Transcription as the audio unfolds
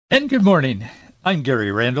And good morning. I'm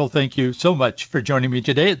Gary Randall. Thank you so much for joining me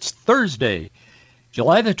today. It's Thursday,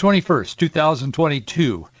 July the 21st,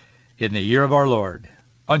 2022, in the year of our Lord.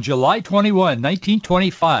 On July 21,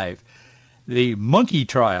 1925, the monkey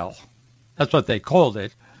trial, that's what they called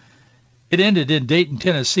it, it ended in Dayton,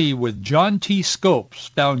 Tennessee, with John T. Scopes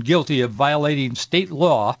found guilty of violating state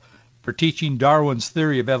law for teaching Darwin's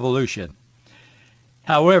theory of evolution.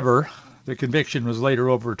 However, the conviction was later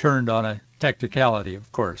overturned on a technicality,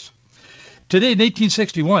 of course. Today in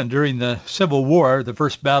 1861, during the Civil War, the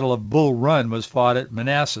first Battle of Bull Run was fought at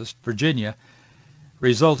Manassas, Virginia,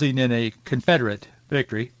 resulting in a Confederate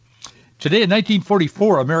victory. Today in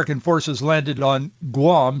 1944, American forces landed on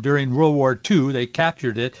Guam during World War II. They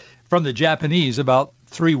captured it from the Japanese about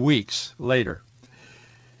 3 weeks later.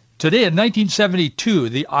 Today in 1972,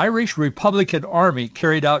 the Irish Republican Army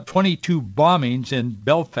carried out 22 bombings in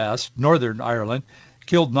Belfast, Northern Ireland,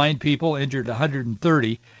 killed 9 people, injured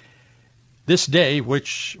 130. This day,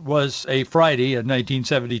 which was a Friday in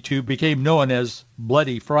 1972, became known as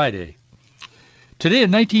Bloody Friday. Today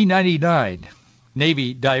in 1999,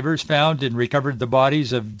 Navy divers found and recovered the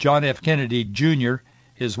bodies of John F. Kennedy, Jr.,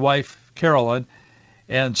 his wife, Carolyn,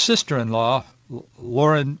 and sister-in-law,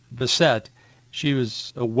 Lauren Bissett. She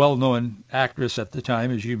was a well-known actress at the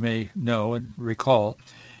time, as you may know and recall.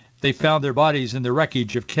 They found their bodies in the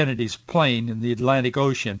wreckage of Kennedy's plane in the Atlantic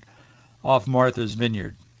Ocean off Martha's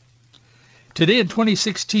Vineyard. Today in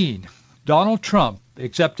 2016, Donald Trump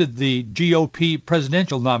accepted the GOP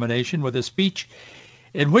presidential nomination with a speech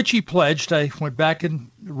in which he pledged, I went back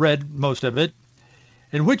and read most of it,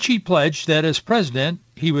 in which he pledged that as president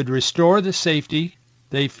he would restore the safety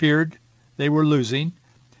they feared they were losing,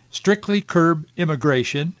 strictly curb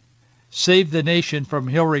immigration, save the nation from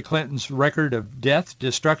Hillary Clinton's record of death,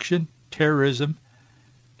 destruction, terrorism,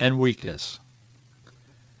 and weakness.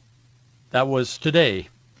 That was today,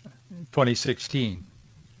 2016.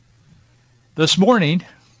 This morning,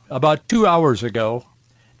 about 2 hours ago,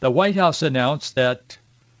 the White House announced that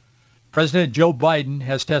President Joe Biden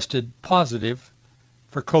has tested positive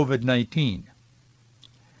for COVID-19.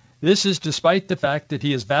 This is despite the fact that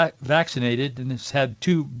he is vaccinated and has had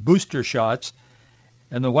 2 booster shots,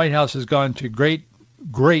 and the White House has gone to great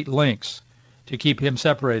lengths to keep him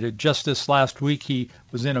separated. Just this last week, he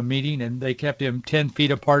was in a meeting, and they kept him 10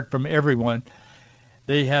 feet apart from everyone.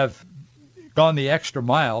 They have gone the extra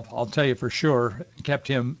mile, I'll tell you for sure, kept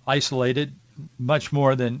him isolated much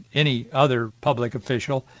more than any other public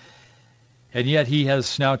official. And yet he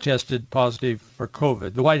has now tested positive for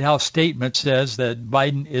COVID. The White House statement says that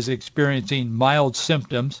Biden is experiencing mild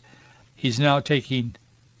symptoms. He's now taking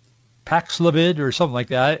Paxlovid or something like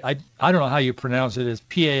that. I don't know how you pronounce it. It's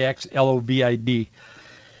Paxlovid.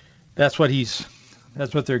 That's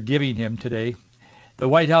what they're giving him today. The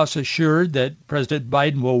White House assured that President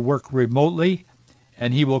Biden will work remotely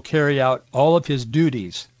and he will carry out all of his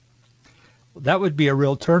duties. That would be a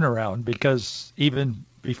real turnaround, because even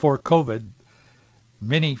before COVID,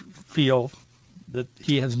 many feel that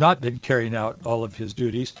he has not been carrying out all of his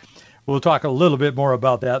duties. We'll talk a little bit more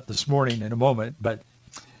about that this morning in a moment. But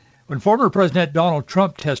when former President Donald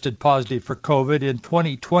Trump tested positive for COVID in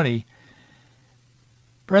 2020,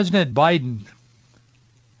 President Biden,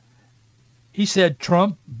 he said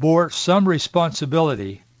Trump bore some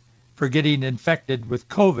responsibility for getting infected with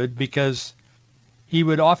COVID because he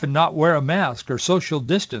would often not wear a mask or social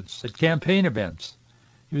distance at campaign events.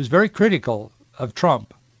 He was very critical of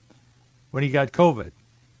Trump when he got COVID.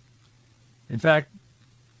 In fact,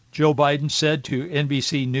 Joe Biden said to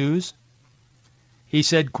NBC News, he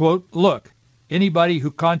said, quote, "Look, anybody who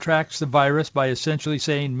contracts the virus by essentially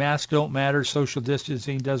saying masks don't matter, social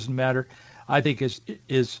distancing doesn't matter, I think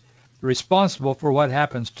is responsible for what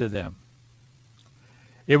happens to them."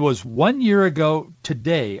 It was 1 year ago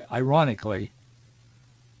today, ironically,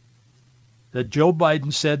 that Joe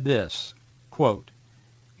Biden said this, quote,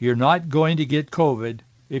 "You're not going to get COVID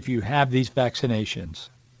if you have these vaccinations."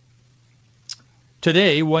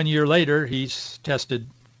 Today, 1 year later, he's tested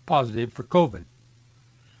positive for COVID.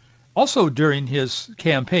 Also during his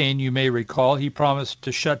campaign, you may recall, he promised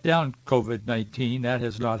to shut down COVID-19. That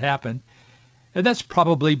has not happened. And that's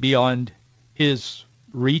probably beyond his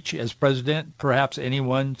reach as president, perhaps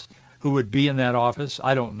anyone who would be in that office.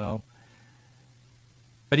 I don't know.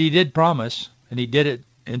 But he did promise, and he did it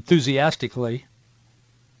enthusiastically.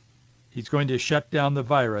 He's going to shut down the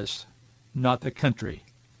virus, not the country.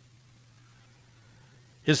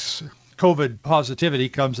 His COVID positivity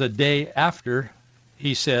comes a day after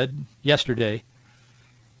he said yesterday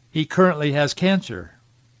he currently has cancer,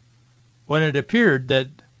 when it appeared that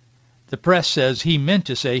The press says he meant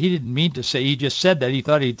to say, he didn't mean to say, he just said that. He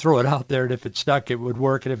thought he'd throw it out there, and if it stuck, it would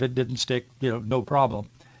work, and if it didn't stick, no problem.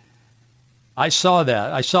 I saw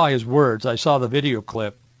that. I saw his words. I saw the video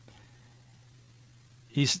clip.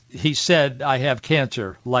 He said, I have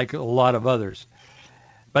cancer, like a lot of others.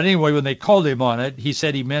 But anyway, when they called him on it, he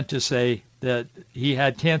said he meant to say that he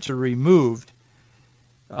had cancer removed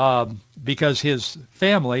because his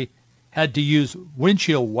family had to use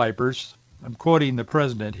windshield wipers. I'm quoting the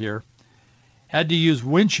president here. Had to use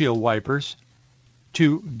windshield wipers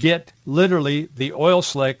to get literally the oil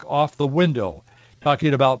slick off the window,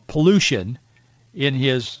 talking about pollution in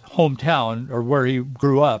his hometown or where he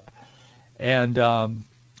grew up. And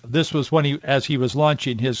this was as he was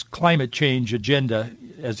launching his climate change agenda,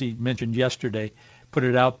 as he mentioned yesterday, put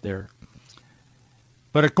it out there.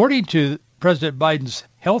 But according to President Biden's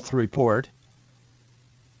health report,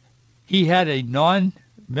 he had a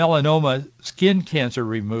non-melanoma skin cancer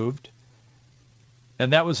removed,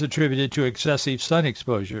 and that was attributed to excessive sun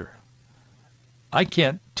exposure. I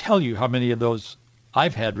can't tell you how many of those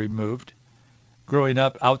I've had removed growing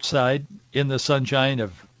up outside in the sunshine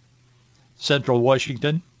of central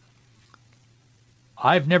Washington.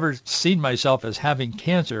 I've never seen myself as having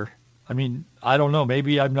cancer. I mean, I don't know.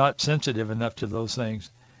 Maybe I'm not sensitive enough to those things.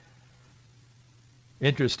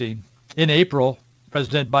 Interesting. In April,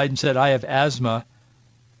 President Biden said, I have asthma,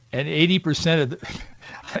 and 80% of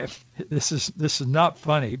this is not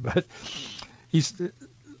funny, but he's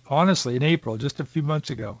honestly in April, just a few months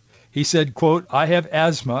ago, he said, quote, I have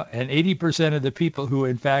asthma, and 80% of the people who,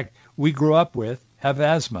 in fact, we grew up with have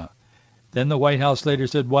asthma. Then the White House later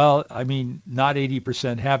said, well, I mean, not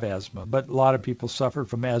 80% have asthma, but a lot of people suffer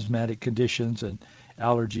from asthmatic conditions and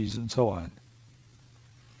allergies and so on.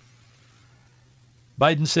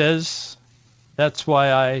 Biden says, that's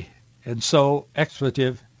why I, and so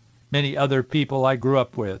expletive, many other people I grew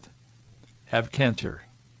up with have cancer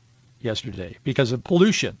yesterday because of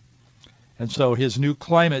pollution. And so his new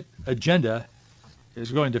climate agenda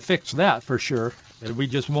is going to fix that for sure, and we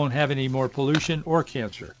just won't have any more pollution or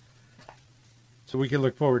cancer. So we can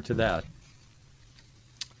look forward to that.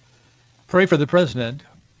 Pray for the president.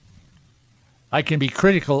 I can be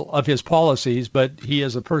critical of his policies, but he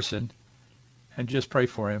is a person, and just pray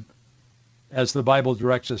for him, as the Bible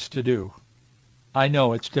directs us to do. I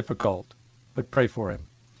know it's difficult, but pray for him.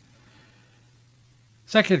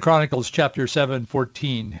 2 Chronicles chapter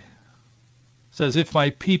 7:14 says, if my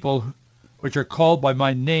people, which are called by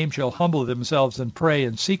my name, shall humble themselves and pray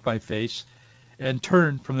and seek my face and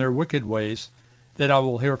turn from their wicked ways, then I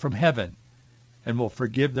will hear from heaven and will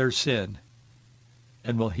forgive their sin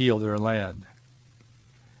and will heal their land.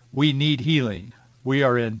 We need healing. We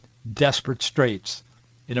are in desperate straits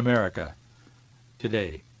in America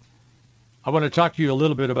today. I want to talk to you a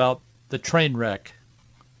little bit about the train wreck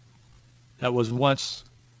that was once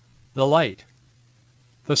the light,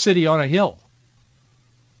 the city on a hill.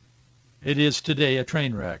 It is today a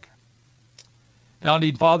train wreck.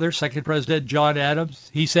 Founding father, Second President John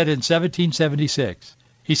Adams, he said in 1776,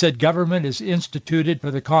 he said, government is instituted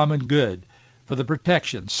for the common good, for the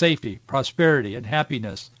protection, safety, prosperity, and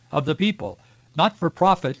happiness of the people, not for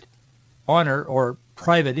profit, honor, or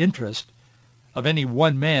private interest of any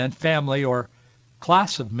one man, family, or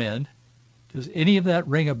class of men. Does any of that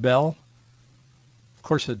ring a bell? Of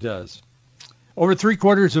course it does. Over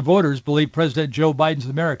 3/4 of voters believe President Joe Biden's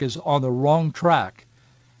America is on the wrong track,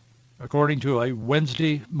 according to a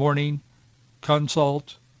Wednesday morning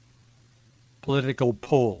Consult political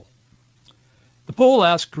poll. The poll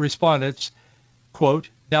asked respondents, quote,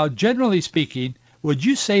 now generally speaking, would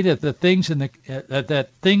you say that the things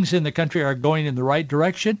in the country are going in the right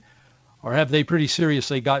direction, or have they pretty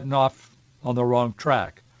seriously gotten off on the wrong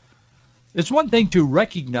track? It's one thing to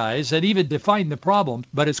recognize and even define the problem,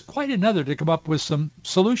 but it's quite another to come up with some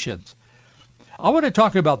solutions. I want to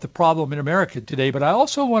talk about the problem in America today, but I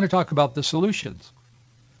also want to talk about the solutions.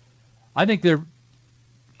 I think they're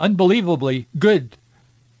unbelievably good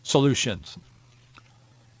solutions.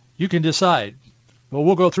 You can decide. Well,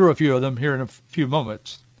 we'll go through a few of them here in a few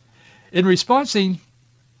moments. In responding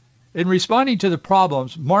to the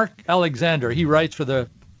problems, Mark Alexander, he writes for the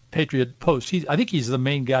Patriot Post. I think he's the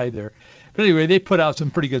main guy there. But anyway, they put out some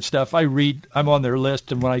pretty good stuff. I'm on their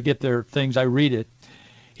list, and when I get their things, I read it.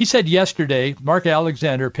 He said yesterday, Mark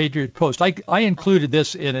Alexander, Patriot Post, I included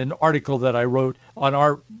this in an article that I wrote on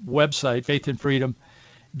our website,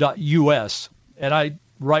 faithandfreedom.us, and I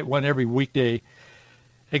write one every weekday,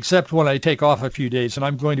 except when I take off a few days, and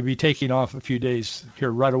I'm going to be taking off a few days here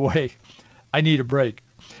right away. I need a break.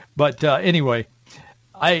 But anyway,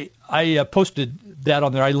 I posted that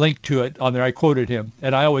on there. I linked to it on there. I quoted him,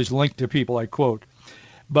 and I always link to people I quote.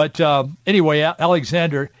 But anyway,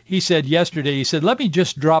 Alexander, he said yesterday, he said, let me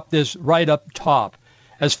just drop this right up top.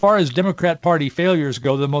 As far as Democrat Party failures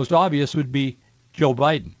go, the most obvious would be Joe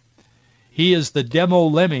Biden. He is the demo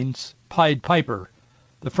lemmings Pied Piper,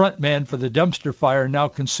 the front man for the dumpster fire now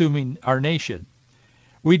consuming our nation.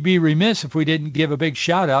 We'd be remiss if we didn't give a big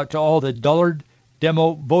shout out to all the dullard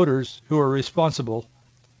demo voters who are responsible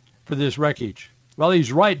for this wreckage. Well,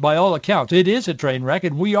 he's right by all accounts. It is a train wreck,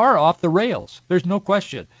 and we are off the rails. There's no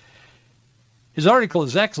question. His article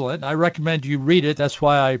is excellent. I recommend you read it. That's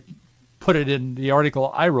why I put it in the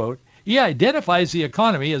article I wrote. He identifies the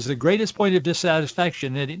economy as the greatest point of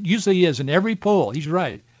dissatisfaction, and it usually is in every poll. He's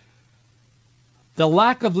right. The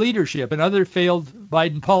lack of leadership and other failed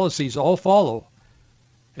Biden policies all follow.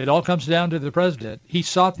 It all comes down to the president. He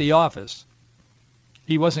sought the office.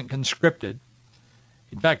 He wasn't conscripted.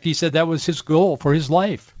 In fact, he said that was his goal for his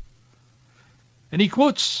life. And he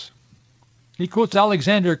quotes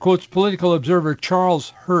Alexander, quotes political observer Charles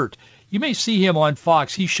Hurt. You may see him on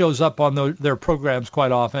Fox. He shows up on their programs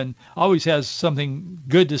quite often. Always has something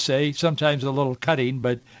good to say, sometimes a little cutting,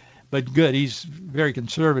 but good. He's very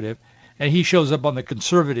conservative. And he shows up on the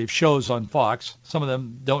conservative shows on Fox. Some of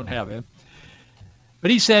them don't have him.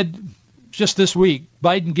 But he said just this week,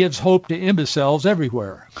 Biden gives hope to imbeciles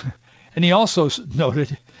everywhere. And he also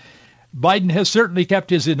noted, Biden has certainly kept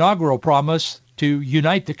his inaugural promise to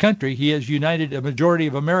unite the country. He has united a majority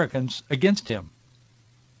of Americans against him.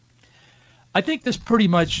 I think this pretty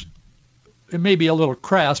much, it may be a little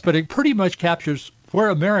crass, but it pretty much captures where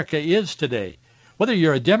America is today. Whether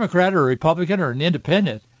you're a Democrat or a Republican or an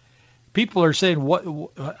independent, people are saying,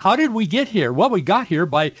 how did we get here? Well, we got here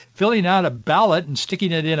by filling out a ballot and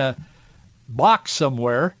sticking it in a box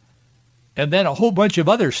somewhere, and then a whole bunch of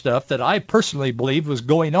other stuff that I personally believe was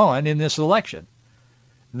going on in this election.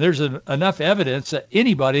 And there's enough evidence that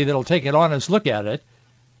anybody that'll take an honest look at it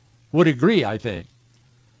would agree, I think.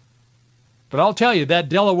 But I'll tell you, that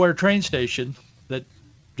Delaware train station that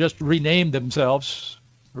just renamed themselves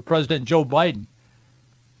for President Joe Biden,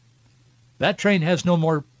 that train has no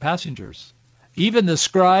more passengers. Even the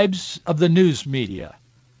scribes of the news media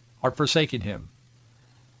are forsaking him.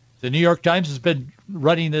 The New York Times has been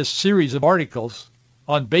running this series of articles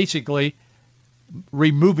on basically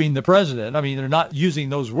removing the president. I mean, they're not using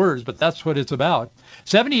those words, but that's what it's about.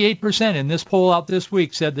 78% in this poll out this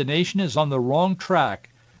week said the nation is on the wrong track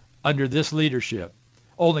under this leadership.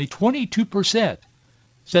 Only 22%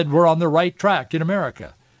 said we're on the right track in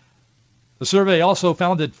America. The survey also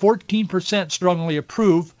found that 14% strongly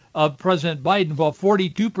approve of President Biden, while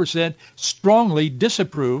 42% strongly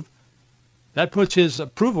disapprove. That puts his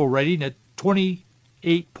approval rating at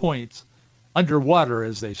 28 points, underwater,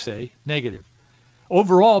 as they say, negative.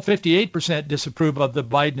 Overall, 58% disapprove of the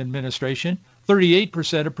Biden administration,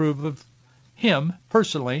 38% approve of him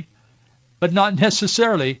personally, but not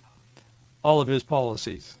necessarily all of his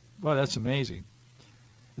policies. Well, that's amazing.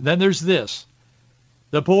 And then there's this.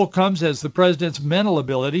 The poll comes as the president's mental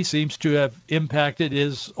ability seems to have impacted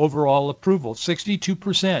his overall approval.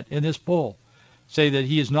 62% in this poll say that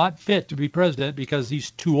he is not fit to be president because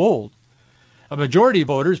he's too old. A majority of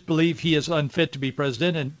voters believe he is unfit to be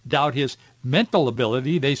president and doubt his mental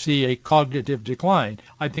ability. They see a cognitive decline.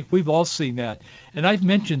 I think we've all seen that. And I've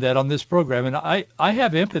mentioned that on this program, and I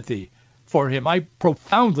have empathy for him. I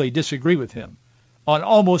profoundly disagree with him on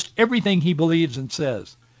almost everything he believes and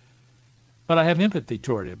says. But I have empathy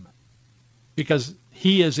toward him because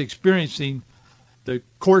he is experiencing the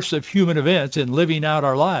course of human events and living out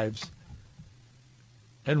our lives.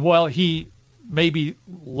 And while he may be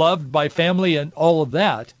loved by family and all of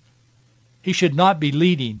that, he should not be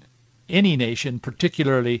leading any nation,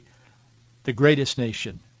 particularly the greatest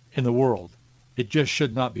nation in the world. It just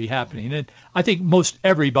should not be happening. And I think most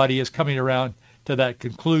everybody is coming around to that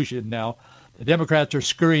conclusion now. The Democrats are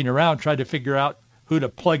scurrying around trying to figure out who to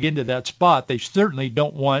plug into that spot. They certainly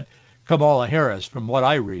don't want Kamala Harris, from what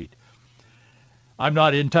I read. I'm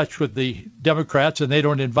not in touch with the Democrats, and they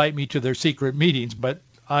don't invite me to their secret meetings, but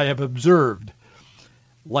I have observed,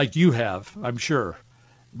 like you have, I'm sure,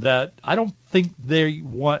 that I don't think they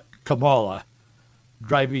want Kamala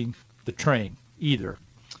driving the train either.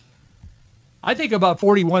 I think about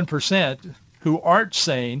 41% who aren't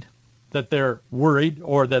saying that they're worried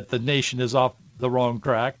or that the nation is off the wrong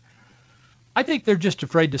track, I think they're just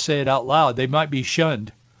afraid to say it out loud. They might be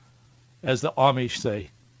shunned, as the Amish say,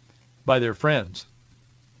 by their friends.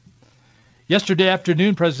 Yesterday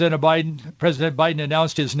afternoon, President Biden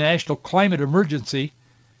announced his national climate emergency.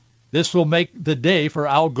 This will make the day for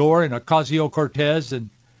Al Gore and Ocasio-Cortez and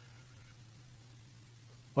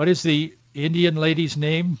what is the Indian lady's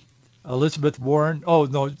name? Elizabeth Warren. Oh,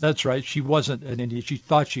 no, that's right. She wasn't an Indian. She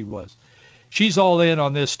thought she was. She's all in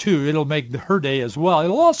on this, too. It'll make her day as well.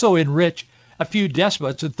 It'll also enrich a few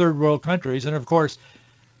despots in third world countries. And, of course,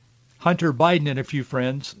 Hunter Biden and a few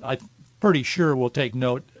friends, I'm pretty sure, will take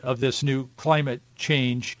note of this new climate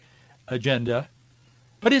change agenda.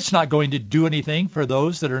 But it's not going to do anything for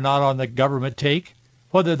those that are not on the government take,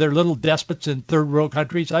 whether they're little despots in third world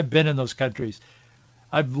countries. I've been in those countries.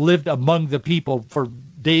 I've lived among the people for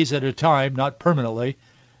days at a time, not permanently,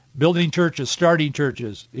 building churches, starting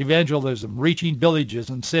churches, evangelism, reaching villages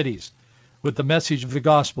and cities with the message of the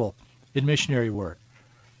gospel in missionary work.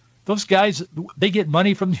 Those guys, they get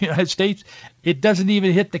money from the United States. It doesn't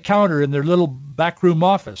even hit the counter in their little backroom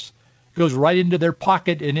office. It goes right into their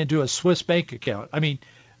pocket and into a Swiss bank account. I mean,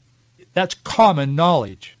 that's common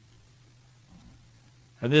knowledge.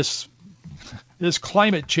 And this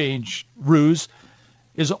climate change ruse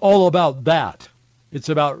is all about that. It's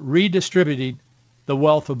about redistributing the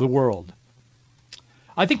wealth of the world.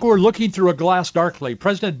 I think we're looking through a glass darkly.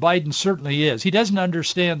 President Biden certainly is. He doesn't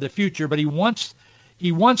understand the future, but he wants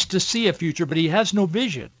to see a future, but he has no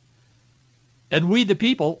vision. And we, the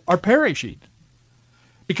people, are perishing.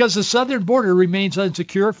 Because the southern border remains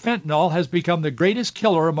unsecure, fentanyl has become the greatest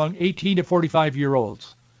killer among 18 to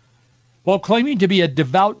 45-year-olds. While claiming to be a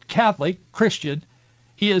devout Catholic Christian,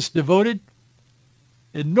 he has devoted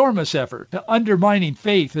enormous effort to undermining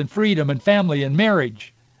faith and freedom and family and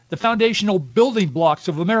marriage, the foundational building blocks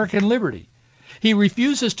of American liberty. He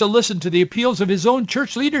refuses to listen to the appeals of his own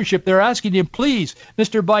church leadership. They're asking him, please,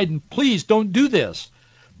 Mr. Biden, please don't do this.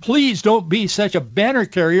 Please don't be such a banner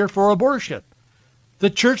carrier for abortion. The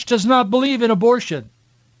church does not believe in abortion.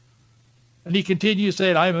 And he continues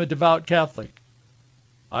saying, I am a devout Catholic.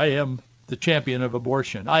 I am the champion of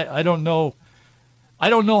abortion. I don't know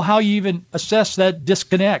how you even assess that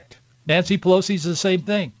disconnect. Nancy Pelosi's the same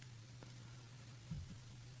thing.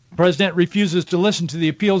 The president refuses to listen to the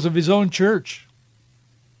appeals of his own church.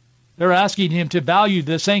 They're asking him to value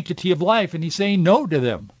the sanctity of life, and he's saying no to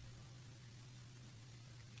them.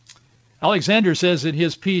 Alexander says in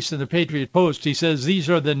his piece in the Patriot Post, he says these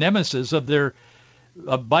are the nemesis of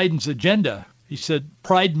Biden's agenda. He said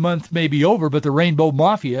Pride Month may be over, but the Rainbow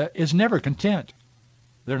Mafia is never content.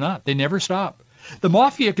 They're not. They never stop. The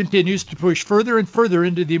Mafia continues to push further and further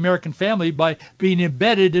into the American family by being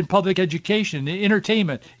embedded in public education, in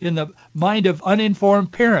entertainment, in the mind of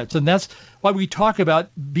uninformed parents. And that's why we talk about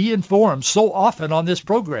be informed so often on this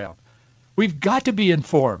program. We've got to be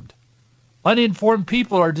informed. Uninformed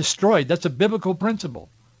people are destroyed. That's a biblical principle.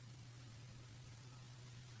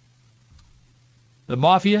 The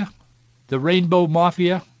Mafia, the Rainbow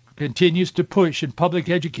Mafia, continues to push in public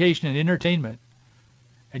education and entertainment.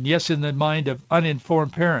 And yes, in the mind of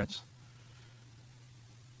uninformed parents.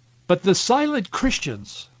 But the silent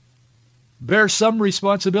Christians bear some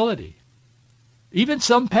responsibility. Even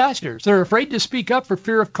some pastors, they're afraid to speak up for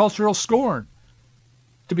fear of cultural scorn,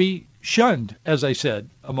 to be shunned, as I said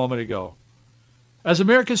a moment ago. As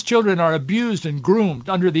America's children are abused and groomed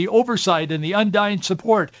under the oversight and the undying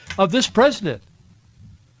support of this president.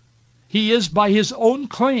 He is, by his own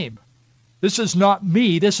claim, this is not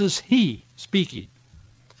me, this is he speaking.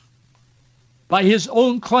 By his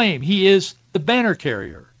own claim, he is the banner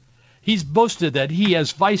carrier. He's boasted that he,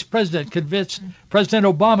 as vice president, convinced President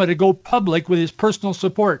Obama to go public with his personal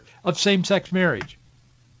support of same-sex marriage.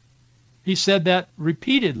 He said that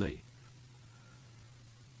repeatedly.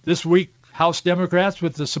 This week, House Democrats,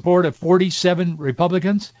 with the support of 47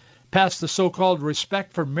 Republicans, passed the so-called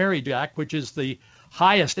Respect for Marriage Act, which is the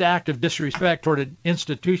highest act of disrespect toward an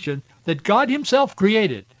institution that God himself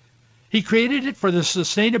created. He created it for the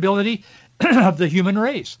sustainability of the human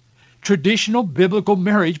race. Traditional biblical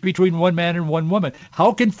marriage between one man and one woman.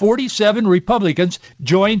 How can 47 Republicans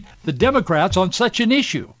join the Democrats on such an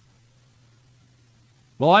issue?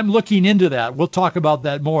 Well, I'm looking into that. We'll talk about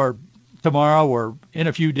that more tomorrow or in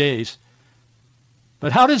a few days.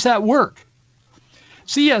 But how does that work?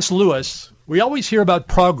 C.S. Lewis, we always hear about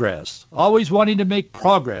progress, always wanting to make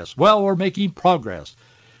progress. Well, we're making progress.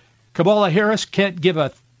 Kamala Harris can't give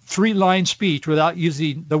a 3-line speech without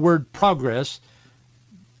using the word progress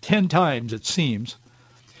 10 times, it seems.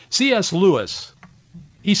 C.S. Lewis,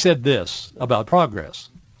 he said this about progress.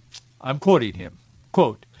 I'm quoting him.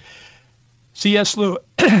 Quote, C.S.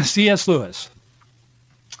 Lewis,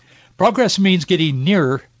 progress means getting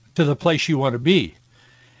nearer to the place you want to be.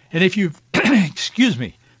 And if you've, excuse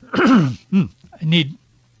me, I need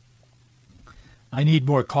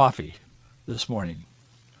more coffee this morning.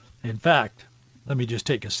 In fact, let me just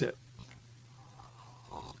take a sip.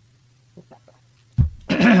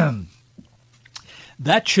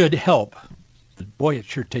 That should help. Boy, it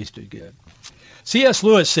sure tasted good. C.S.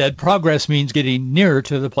 Lewis said, progress means getting nearer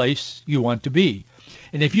to the place you want to be.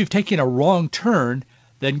 And if you've taken a wrong turn,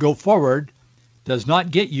 then go forward does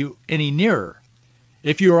not get you any nearer.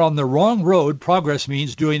 If you are on the wrong road, progress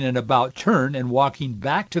means doing an about turn and walking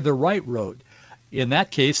back to the right road. In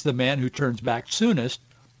that case, the man who turns back soonest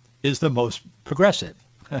is the most progressive.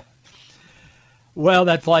 Well,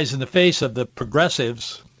 that flies in the face of the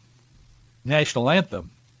progressives' national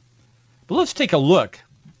anthem. But let's take a look.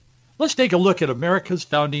 Let's take a look at America's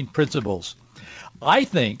founding principles. I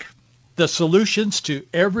think the solutions to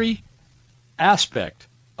every aspect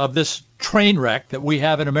of this train wreck that we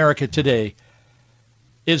have in America today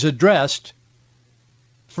is addressed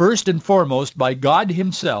first and foremost by God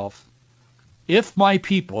himself. If my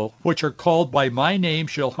people, which are called by my name,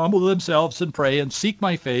 shall humble themselves and pray and seek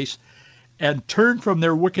my face and turn from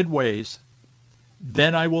their wicked ways,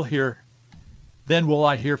 then will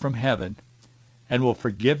I hear from heaven and will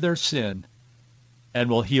forgive their sin and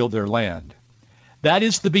will heal their land. That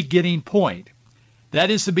is the beginning point. That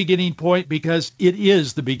is the beginning point because it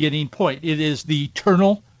is the beginning point. It is the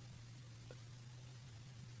eternal,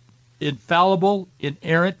 infallible,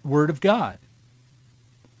 inerrant Word of God.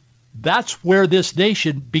 That's where this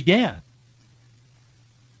nation began.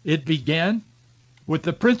 It began with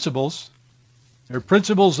the principles, or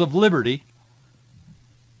principles of liberty.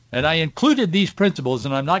 And I included these principles,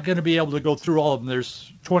 and I'm not going to be able to go through all of them.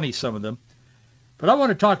 There's 20 some of them. But I want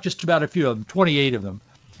to talk just about a few of them, 28 of them.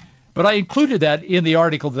 But I included that in the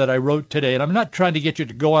article that I wrote today. And I'm not trying to get you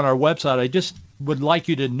to go on our website. I just would like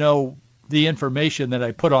you to know the information that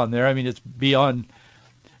I put on there. I mean, it's beyond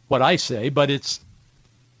what I say, but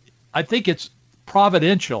I think it's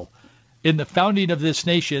providential in the founding of this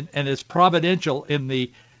nation, and it's providential in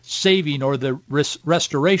the saving or the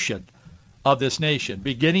restoration of this nation.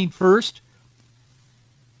 Beginning first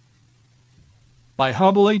by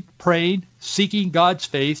humbling, praying, seeking God's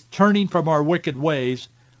face, turning from our wicked ways,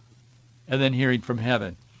 and then hearing from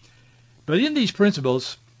heaven. But in these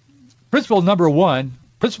principles, principle number 1,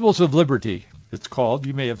 principles of liberty, it's called.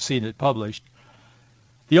 You may have seen it published.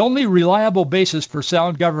 The only reliable basis for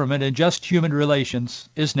sound government and just human relations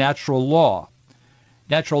is natural law.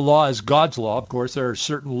 Natural law is God's law. Of course, there are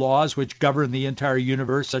certain laws which govern the entire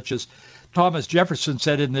universe, such as Thomas Jefferson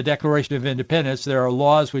said in the Declaration of Independence, there are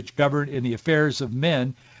laws which govern in the affairs of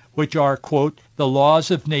men, which are, quote, the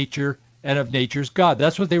laws of nature and of nature's God.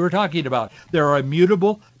 That's what they were talking about. There are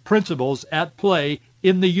immutable principles at play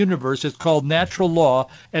in the universe. It's called natural law,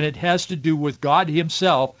 and it has to do with God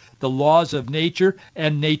himself, the laws of nature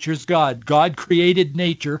and nature's God. God created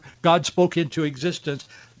nature. God spoke into existence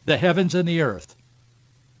the heavens and the earth.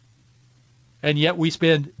 And yet we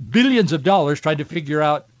spend billions of dollars trying to figure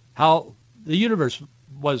out how the universe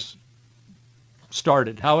was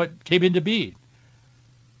started, how it came into being.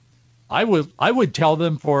 I would tell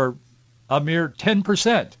them for a mere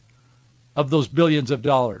 10% of those billions of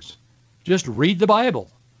dollars. Just read the Bible.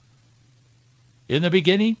 In the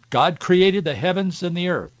beginning, God created the heavens and the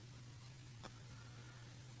earth.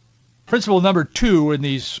 Principle number 2 in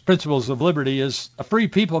these principles of liberty is a free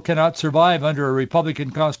people cannot survive under a Republican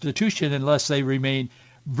Constitution unless they remain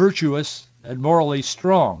virtuous and morally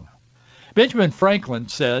strong. Benjamin Franklin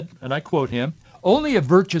said, and I quote him, only a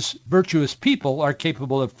virtuous people are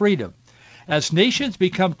capable of freedom. As nations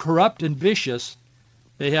become corrupt and vicious,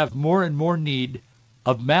 they have more and more need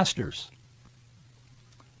of masters.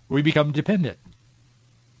 We become dependent.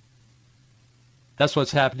 That's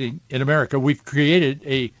what's happening in America. We've created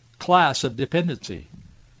a class of dependency.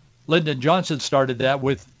 Lyndon Johnson started that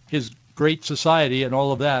with his Great Society and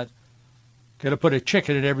all of that. Going to put a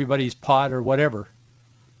chicken in everybody's pot or whatever.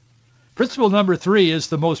 Principle number 3 is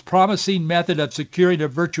the most promising method of securing a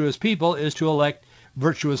virtuous people is to elect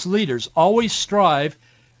virtuous leaders. Always strive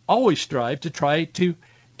to try to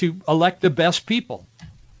elect the best people.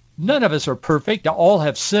 None of us are perfect. All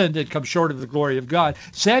have sinned and come short of the glory of God.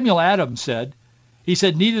 Samuel Adams said,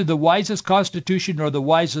 neither the wisest constitution nor the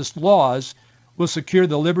wisest laws will secure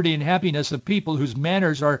the liberty and happiness of people whose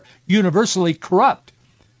manners are universally corrupt.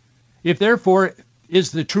 If therefore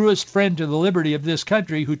is the truest friend to the liberty of this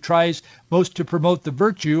country who tries most to promote the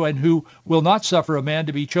virtue and who will not suffer a man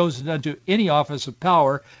to be chosen unto any office of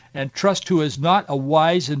power and trust who is not a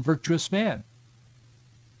wise and virtuous man.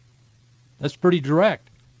 That's pretty direct.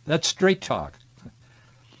 That's straight talk.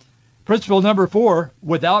 Principle number 4,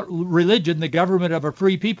 without religion, the government of a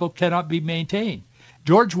free people cannot be maintained.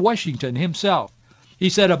 George Washington himself, he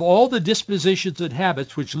said, of all the dispositions and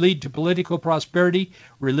habits which lead to political prosperity,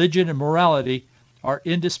 religion and morality are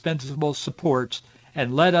indispensable supports,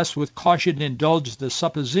 and let us with caution indulge the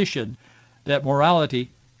supposition that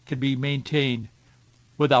morality can be maintained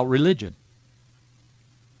without religion.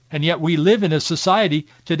 And yet we live in a society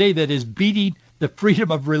today that is beating the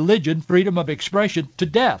freedom of religion, freedom of expression to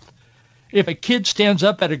death. If a kid stands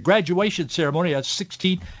up at a graduation ceremony, a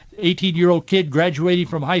 16, 18-year-old kid graduating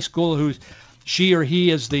from high school who's she or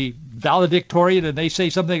he is the valedictorian, and they say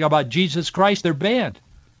something about Jesus Christ, they're banned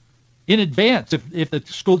in advance if the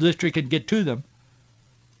school district can get to them.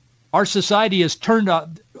 Our society has turned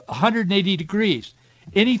 180 degrees.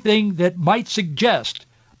 Anything that might suggest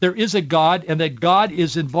there is a God and that God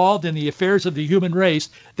is involved in the affairs of the human race,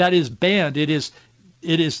 that is banned. It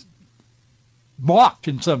is mocked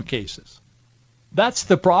in some cases. That's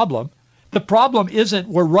the problem. The problem isn't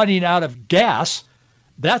we're running out of gas.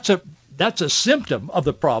 That's a symptom of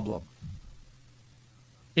the problem.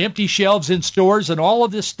 Empty shelves in stores and all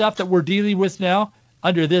of this stuff that we're dealing with now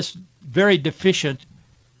under this very deficient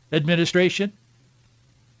administration.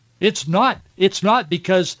 It's not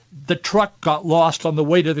because the truck got lost on the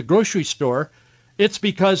way to the grocery store. It's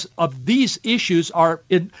because of these issues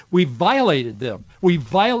we violated them. We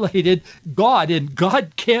violated God, and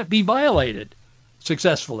God can't be violated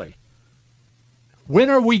successfully.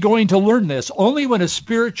 When are we going to learn this? Only when a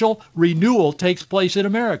spiritual renewal takes place in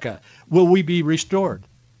America will we be restored.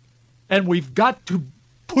 And we've got to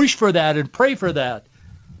push for that and pray for that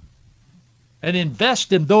and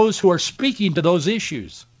invest in those who are speaking to those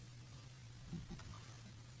issues.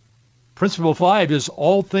 Principle 5 is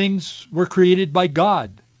all things were created by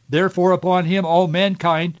God. Therefore, upon him all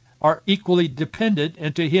mankind are equally dependent,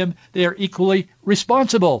 and to him they are equally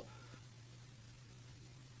responsible.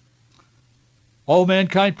 All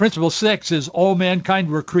mankind, principle 6 is all mankind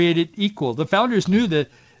were created equal. The founders knew that.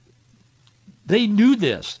 They knew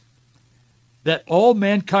this, that all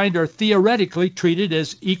mankind are theoretically treated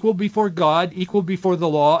as equal before God, equal before the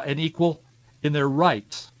law, and equal in their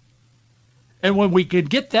rights. And when we can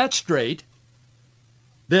get that straight,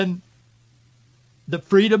 then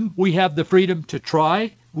we have the freedom to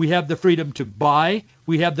try, we have the freedom to buy,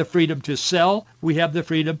 we have the freedom to sell, we have the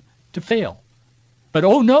freedom to fail. But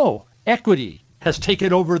oh no, equity has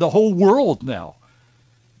taken over the whole world now.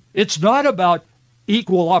 It's not about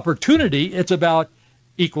equal opportunity, it's about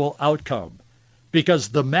equal outcome. Because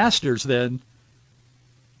the masters then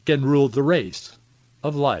can rule the race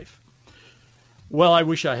of life. Well, I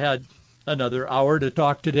wish I had another hour to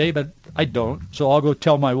talk today, but I don't. So I'll go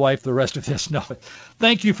tell my wife the rest of this. No,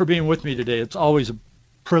 thank you for being with me today. It's always a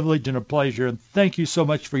privilege and a pleasure. And thank you so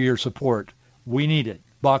much for your support. We need it.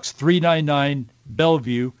 Box 399,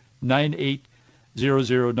 Bellevue,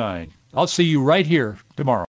 98009. I'll see you right here tomorrow.